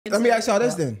Let me ask y'all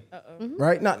this then.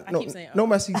 Right? Not no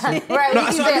messy. Right. No,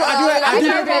 so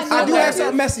I do have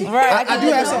something messy. Right. I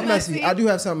do have something messy. I do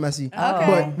have something messy. Okay.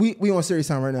 But we on serious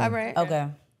time right now. All right. Okay.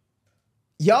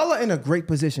 Y'all are in a great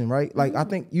position, right? Like I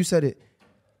think you said it.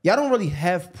 Y'all don't really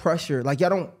have pressure. Like y'all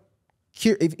don't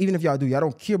care, even if y'all do, y'all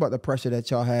don't care about the pressure that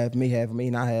y'all may or may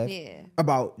not have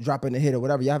about dropping the hit or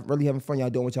whatever. Y'all really having fun. Y'all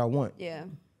doing what y'all want. Yeah.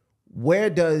 Where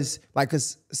does, like,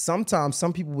 because sometimes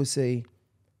some people would say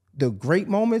the great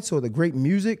moments or the great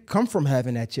music come from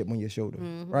having that chip on your shoulder,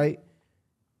 right?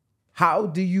 How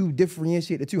do you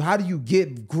differentiate the two? How do you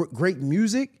get great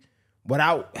music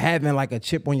without having like a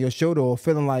chip on your shoulder or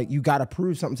feeling like you got to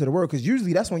prove something to the world? Because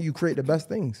usually that's when you create the best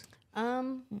things.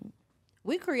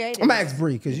 We created. I'm gonna ask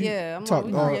Bree because you talk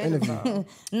interview.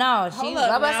 No, she's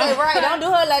about to say right. Don't do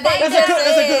her like that. That's a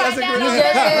good. You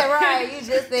just said right. You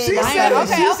just said. She said it.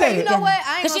 She said it. You know what?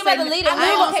 I ain't Because she about to lead it. I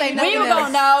ain't gonna say nothing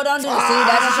else. No, don't do this. See,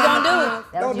 that's what she gonna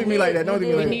do. Don't do me like that. Don't do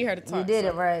me like that. We need her to talk. You did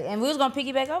it right, and we was gonna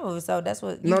piggyback off of it. So that's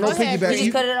what. No piggyback. You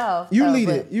just cut it off. You lead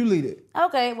it. You lead it.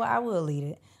 Okay, well I will lead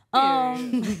it.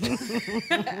 Okay,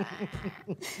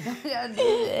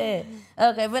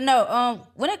 but no,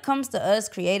 when it comes to us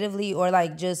creatively or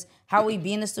like just how we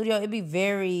be in the studio, it'd be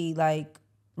very like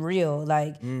real,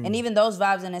 like and even those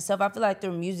vibes in itself, I feel like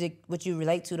through music what you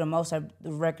relate to the most are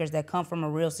the records that come from a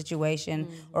real situation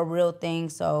or real thing.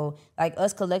 So like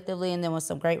us collectively, and then with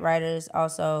some great writers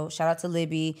also, shout out to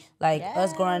Libby, like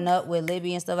us growing up with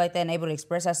Libby and stuff like that and able to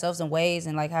express ourselves in ways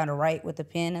and like how to write with the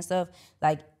pen and stuff,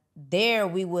 like there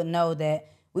we would know that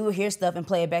we would hear stuff and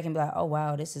play it back and be like, oh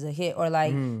wow, this is a hit, or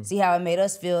like see how it made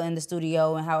us feel in the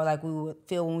studio and how like we would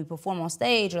feel when we perform on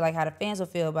stage, or like how the fans would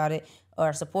feel about it,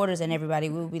 or supporters and everybody.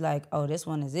 We would be like, oh, this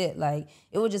one is it. Like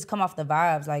it would just come off the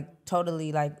vibes, like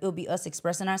totally, like it would be us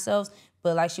expressing ourselves.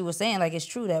 But like she was saying, like it's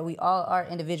true that we all are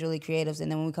individually creatives, and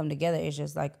then when we come together, it's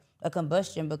just like a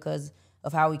combustion because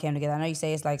of how we came together. I know you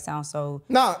say it's like sounds so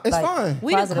it's like, fine.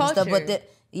 We the culture. Stuff, but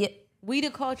we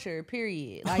the culture,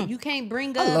 period. Like you can't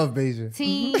bring up I love Beja.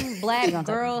 Team Black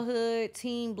girlhood,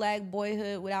 Team Black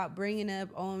boyhood without bringing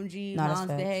up OMG,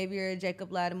 Mom's Behavior,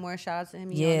 Jacob Lattimore, shout out to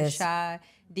him, Yana Shy,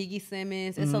 Diggy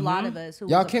Simmons. It's a lot of us who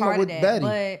y'all was a came part up with of that.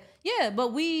 Betty.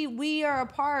 But we are a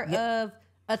part of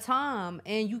a time,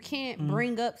 and you can't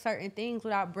bring up certain things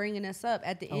without bringing us up.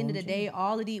 At the end of the day,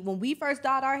 all of when we first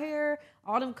dyed our hair,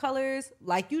 all them colors,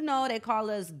 like they call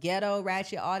us ghetto,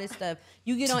 ratchet, all this stuff.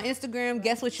 You get on Instagram,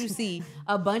 guess what you see?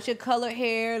 A bunch of colored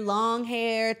hair, long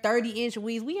hair, 30-inch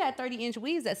weaves. We had 30-inch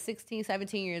weaves at 16,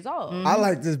 17 years old. I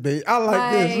like this, babe. I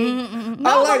like this.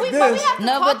 No, but we have to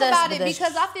talk about it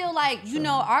because I feel like,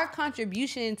 our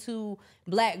contribution to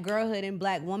Black girlhood and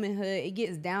Black womanhood, it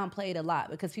gets downplayed a lot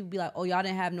because people be like, oh, y'all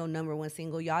didn't have no #1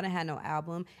 single. Y'all didn't have no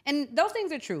album. And those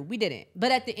things are true. We didn't.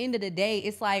 But at the end of the day,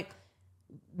 it's like,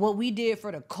 what we did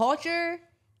for the culture,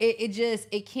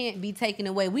 it can't be taken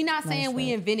away. We're not saying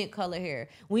we invented color hair.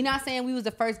 We're not saying we was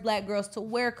the first Black girls to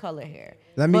wear color hair.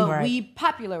 We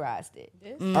popularized it.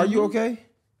 Are you okay?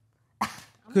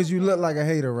 Because you look like a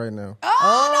hater right now.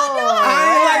 Oh, don't do her.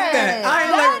 I ain't like that. I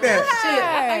ain't like that. I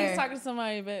thought you was talking to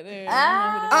somebody back there.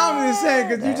 I'm just saying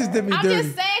because you just did me dirty. I'm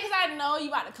just saying because I know you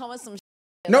about to come with some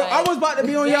No, I was about to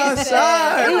be on y'all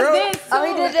side, bro. he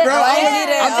did that. Bro,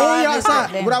 I'm on y'all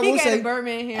side. What I will say,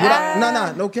 Birdman here.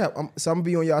 no cap. So I'm gonna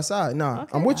be on y'all side. Nah,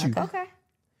 I'm with you. Okay.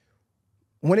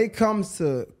 When it comes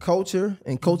to culture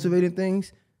and cultivating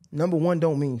things, #1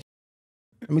 don't mean shit.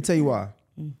 Let me tell you why.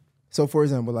 So for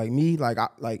example, like me,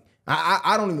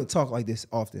 I don't even talk like this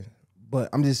often, but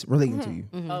I'm just relating to you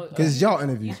because it's y'all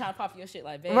interview. You trying to pop your shit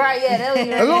like baby. Right, yeah, that was a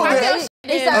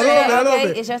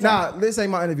little bit. Nah, this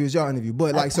ain't my interview, it's y'all interview.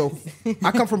 But like, so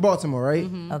I come from Baltimore, right?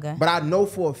 Okay. But I know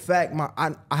for a fact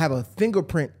I have a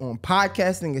fingerprint on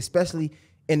podcasting, especially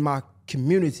in my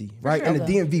community, right? In the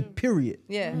DMV, period.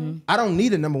 Yeah. I don't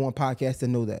need a #1 podcast to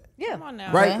know that. Yeah. Come on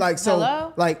now. Right? Okay. Like, so,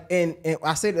 Hello? like, and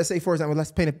I say, for example,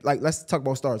 let's talk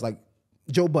about stars, like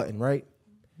Joe Budden, right?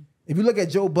 If you look at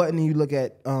Joe Budden and you look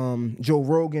at Joe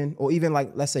Rogan, or even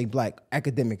like, let's say Black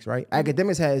academics, right?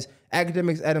 Academics,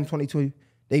 Adam 22,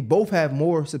 they both have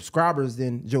more subscribers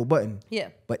than Joe Budden. Yeah.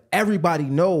 But everybody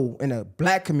know in a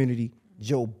Black community,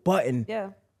 Joe Budden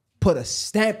put a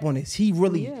stamp on this. He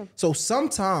really, so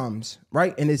sometimes,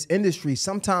 right, in this industry,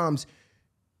 sometimes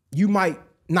you might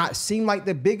not seem like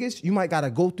the biggest. You might got to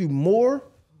go through more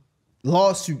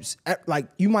lawsuits. Like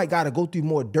you might got to go through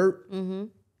more dirt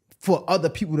for other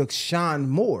people to shine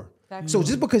more. Exactly. So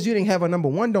just because you didn't have a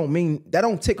 #1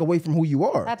 don't take away from who you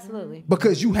are. Absolutely.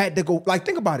 Because you had to go, like,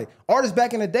 think about it. Artists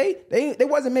back in the day, they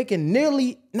wasn't making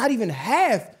nearly, not even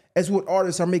half as what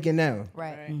artists are making now.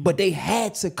 Right. But they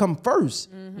had to come first.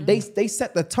 They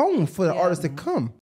set the tone for the artists to come.